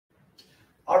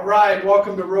All right,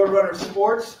 welcome to Roadrunner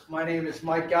Sports. My name is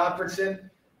Mike Gottfredson.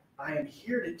 I am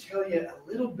here to tell you a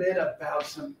little bit about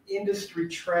some industry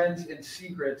trends and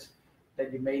secrets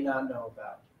that you may not know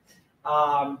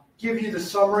about. Give you the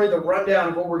summary, the rundown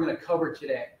of what we're going to cover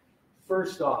today.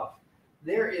 First off,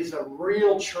 there is a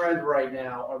real trend right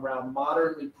now around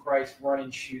moderately priced running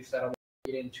shoes that I want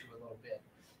to get into a little bit.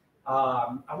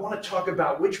 I want to talk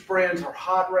about which brands are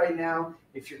hot right now.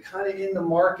 If you're kind of in the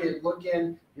market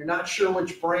looking, you're not sure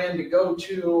which brand to go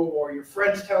to, or your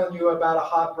friend's telling you about a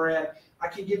hot brand, I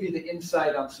can give you the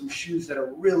insight on some shoes that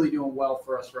are really doing well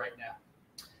for us right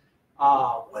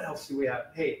now. What else do we have?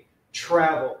 Hey,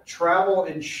 travel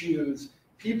and shoes.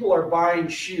 People are buying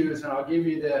shoes, and I'll give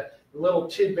you the little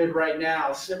tidbit right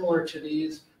now, similar to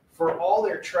these. For all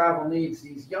their travel needs,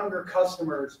 these younger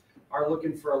customers are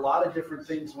looking for a lot of different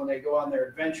things when they go on their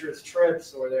adventurous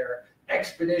trips or their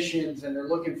expeditions, and they're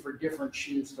looking for different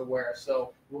shoes to wear.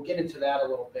 So we'll get into that a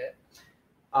little bit.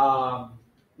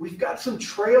 We've got some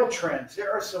trail trends.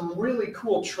 There are some really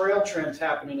cool trail trends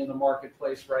happening in the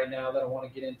marketplace right now that I want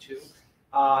to get into.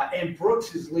 And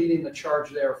Brooks is leading the charge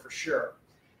there for sure.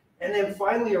 And then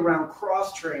finally, around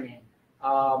cross training.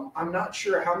 I'm not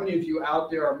sure how many of you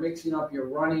out there are mixing up your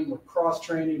running with cross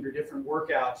training or different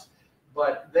workouts,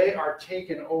 but they are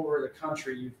taking over the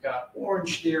country. You've got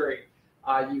Orange Theory.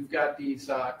 You've got these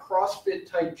CrossFit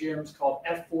type gyms called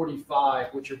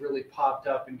F45, which have really popped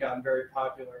up and gotten very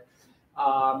popular.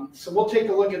 So we'll take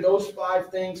a look at those 5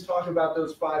 things, talk about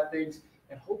those 5 things,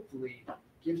 and hopefully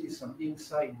give you some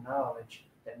insight and knowledge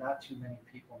that not too many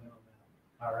people know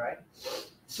about. All right?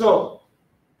 So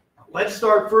let's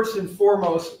start first and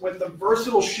foremost with the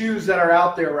versatile shoes that are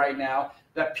out there right now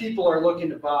that people are looking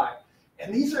to buy.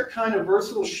 And these are kind of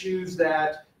versatile shoes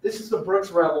that, this is the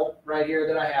Brooks Rebel right here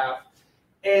that I have.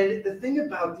 And the thing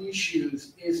about these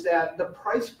shoes is that the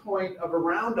price point of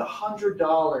around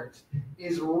 $100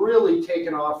 is really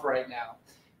taken off right now.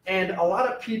 And a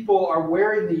lot of people are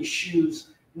wearing these shoes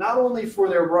not only for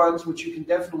their runs, which you can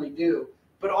definitely do,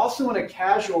 but also in a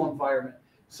casual environment.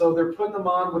 So they're putting them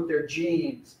on with their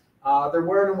jeans. They're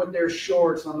wearing them with their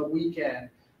shorts on the weekend.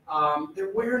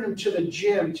 They're wearing them to the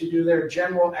gym to do their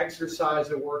general exercise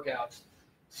or workouts.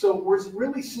 So we're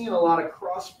really seeing a lot of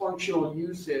cross-functional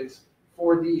uses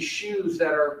for these shoes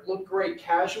that look great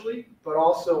casually, but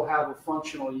also have a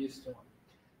functional use to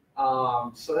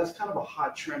them. So that's kind of a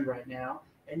hot trend right now.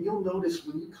 And you'll notice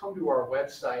when you come to our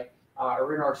website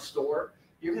or in our store,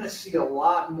 you're going to see a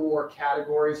lot more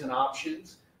categories and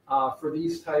options for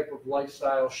these type of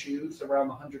lifestyle shoes around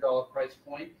the $100 price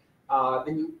point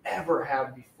than you ever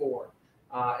have before.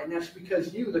 And that's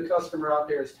because you, the customer out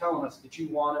there, is telling us that you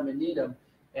want them and need them,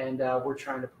 and we're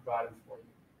trying to provide them for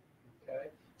you. Okay?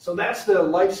 So that's the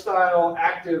lifestyle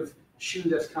active shoe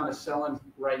that's kind of selling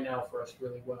right now for us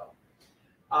really well.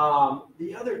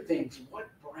 The other things, what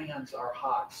brands are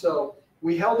hot? So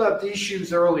we held up these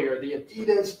shoes earlier, the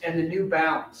Adidas and the New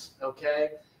Balance,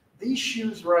 okay? These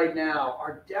shoes right now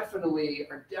are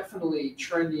definitely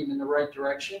trending in the right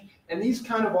direction. And these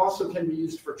kind of also can be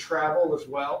used for travel as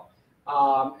well.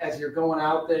 As you're going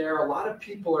out there, a lot of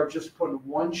people are just putting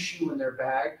one shoe in their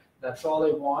bag. That's all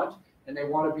they want. And they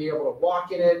want to be able to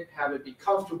walk in it, have it be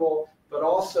comfortable, but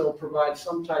also provide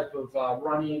some type of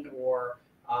running or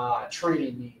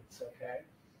training needs, okay?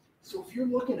 So if you're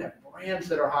looking at brands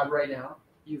that are hot right now,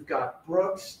 you've got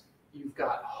Brooks, you've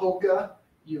got Hoka,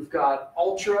 you've got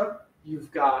Ultra,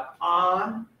 you've got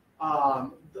On.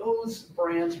 Those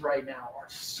brands right now are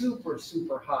super,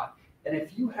 super hot. And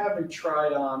if you haven't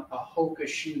tried on a Hoka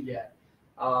shoe yet,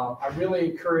 I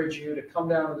really encourage you to come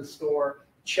down to the store,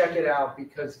 check it out,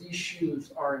 because these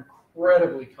shoes are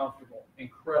incredibly comfortable,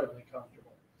 incredibly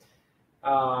comfortable.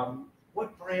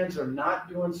 What brands are not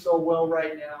doing so well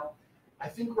right now? I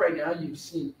think right now you've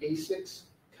seen ASICS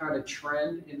kind of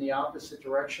trend in the opposite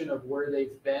direction of where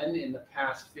they've been in the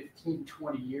past 15,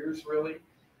 20 years, really.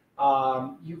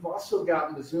 You've also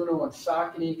got Mizuno and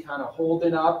Saucony kind of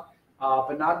holding up,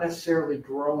 but not necessarily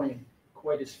growing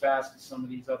quite as fast as some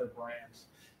of these other brands.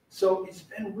 So it's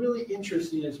been really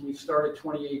interesting as we've started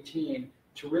 2018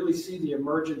 to really see the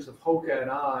emergence of Hoka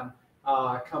and On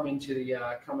come into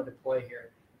play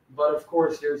here. But of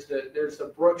course, there's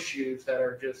the Brooks shoes that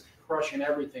are just crushing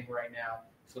everything right now.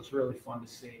 So it's really fun to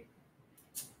see.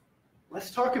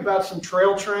 Let's talk about some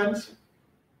trail trends.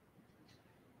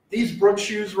 These Brooks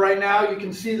shoes right now, you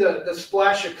can see the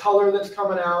splash of color that's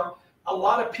coming out. A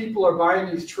lot of people are buying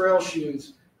these trail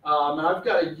shoes. And I've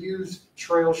got a used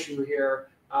trail shoe here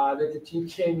that the team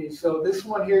gave me. So this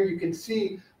one here, you can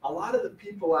see a lot of the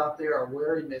people out there are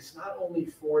wearing this not only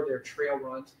for their trail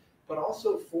runs, but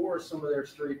also for some of their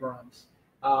street runs.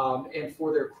 and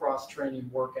for their cross-training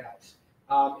workouts.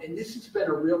 And this has been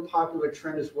a real popular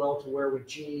trend as well to wear with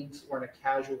jeans or in a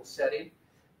casual setting.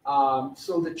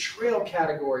 So the trail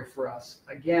category for us,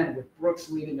 again, with Brooks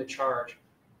leading the charge,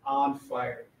 on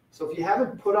fire. So if you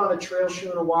haven't put on a trail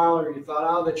shoe in a while, or you thought,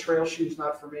 oh, the trail shoe's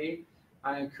not for me,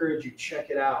 I encourage you, check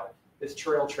it out. This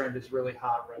trail trend is really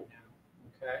hot right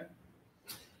now, okay?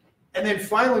 And then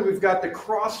finally, we've got the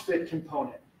CrossFit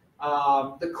component.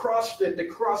 The CrossFit, the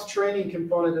cross-training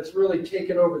component that's really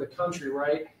taken over the country,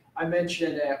 right? I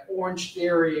mentioned an Orange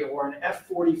Theory or an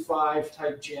F45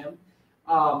 type gym.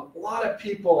 A lot of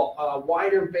people,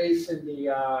 wider base in the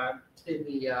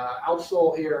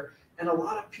outsole here, and a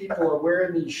lot of people are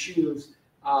wearing these shoes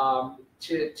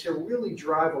to really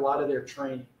drive a lot of their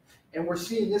training. And we're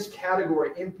seeing this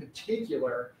category in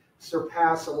particular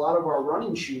surpass a lot of our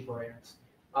running shoe brands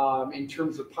in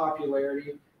terms of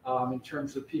popularity, in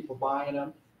terms of people buying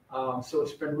them. So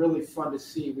it's been really fun to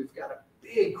see. We've got a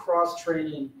big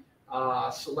cross-training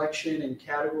selection and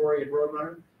category at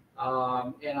Roadrunner,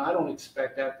 and I don't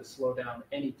expect that to slow down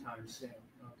anytime soon,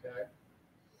 okay?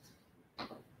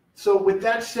 So with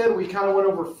that said, we kind of went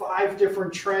over 5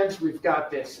 different trends. We've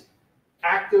got this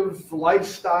active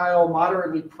lifestyle,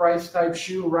 moderately priced type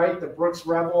shoe, right? The Brooks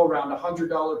Rebel, around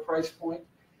 $100 price point.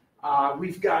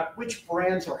 We've got which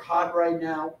brands are hot right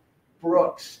now?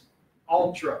 Brooks,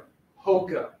 Altra,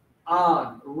 Hoka,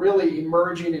 On, really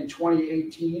emerging in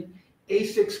 2018.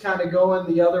 ASICS kind of going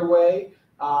the other way.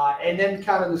 And then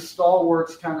kind of the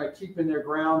stalwarts kind of keeping their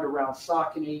ground around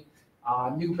Saucony,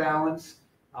 New Balance,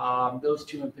 those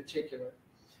 2 in particular.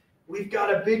 We've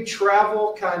got a big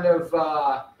travel kind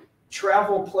of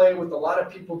travel play with a lot of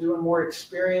people doing more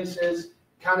experiences,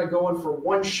 kind of going for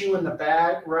one shoe in the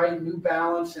bag, right? New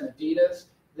Balance and Adidas.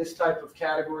 This type of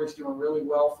category is doing really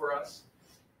well for us.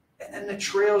 And then the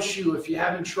trail shoe, if you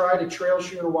haven't tried a trail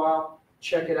shoe in a while,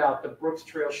 check it out. The Brooks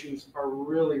trail shoes are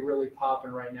really, really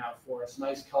popping right now for us.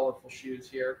 Nice, colorful shoes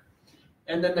here.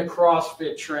 And then the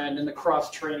CrossFit trend and the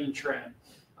cross-training trend.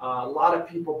 A lot of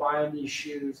people buying these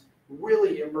shoes,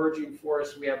 really emerging for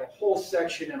us. We have a whole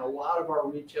section in a lot of our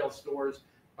retail stores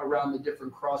around the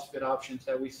different CrossFit options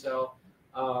that we sell.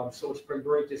 So it's been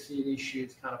great to see these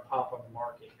shoes kind of pop on the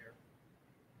market here.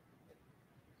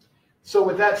 So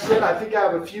with that said, I think I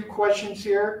have a few questions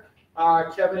here.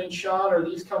 Kevin and Sean, are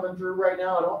these coming through right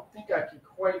now? I don't think I can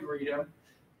quite read them.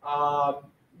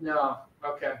 No,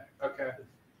 okay.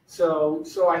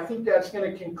 So I think that's going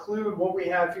to conclude what we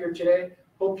have here today.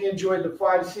 Hope you enjoyed the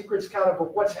 5 secrets kind of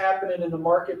what's happening in the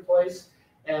marketplace,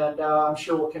 and I'm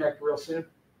sure we'll connect real soon.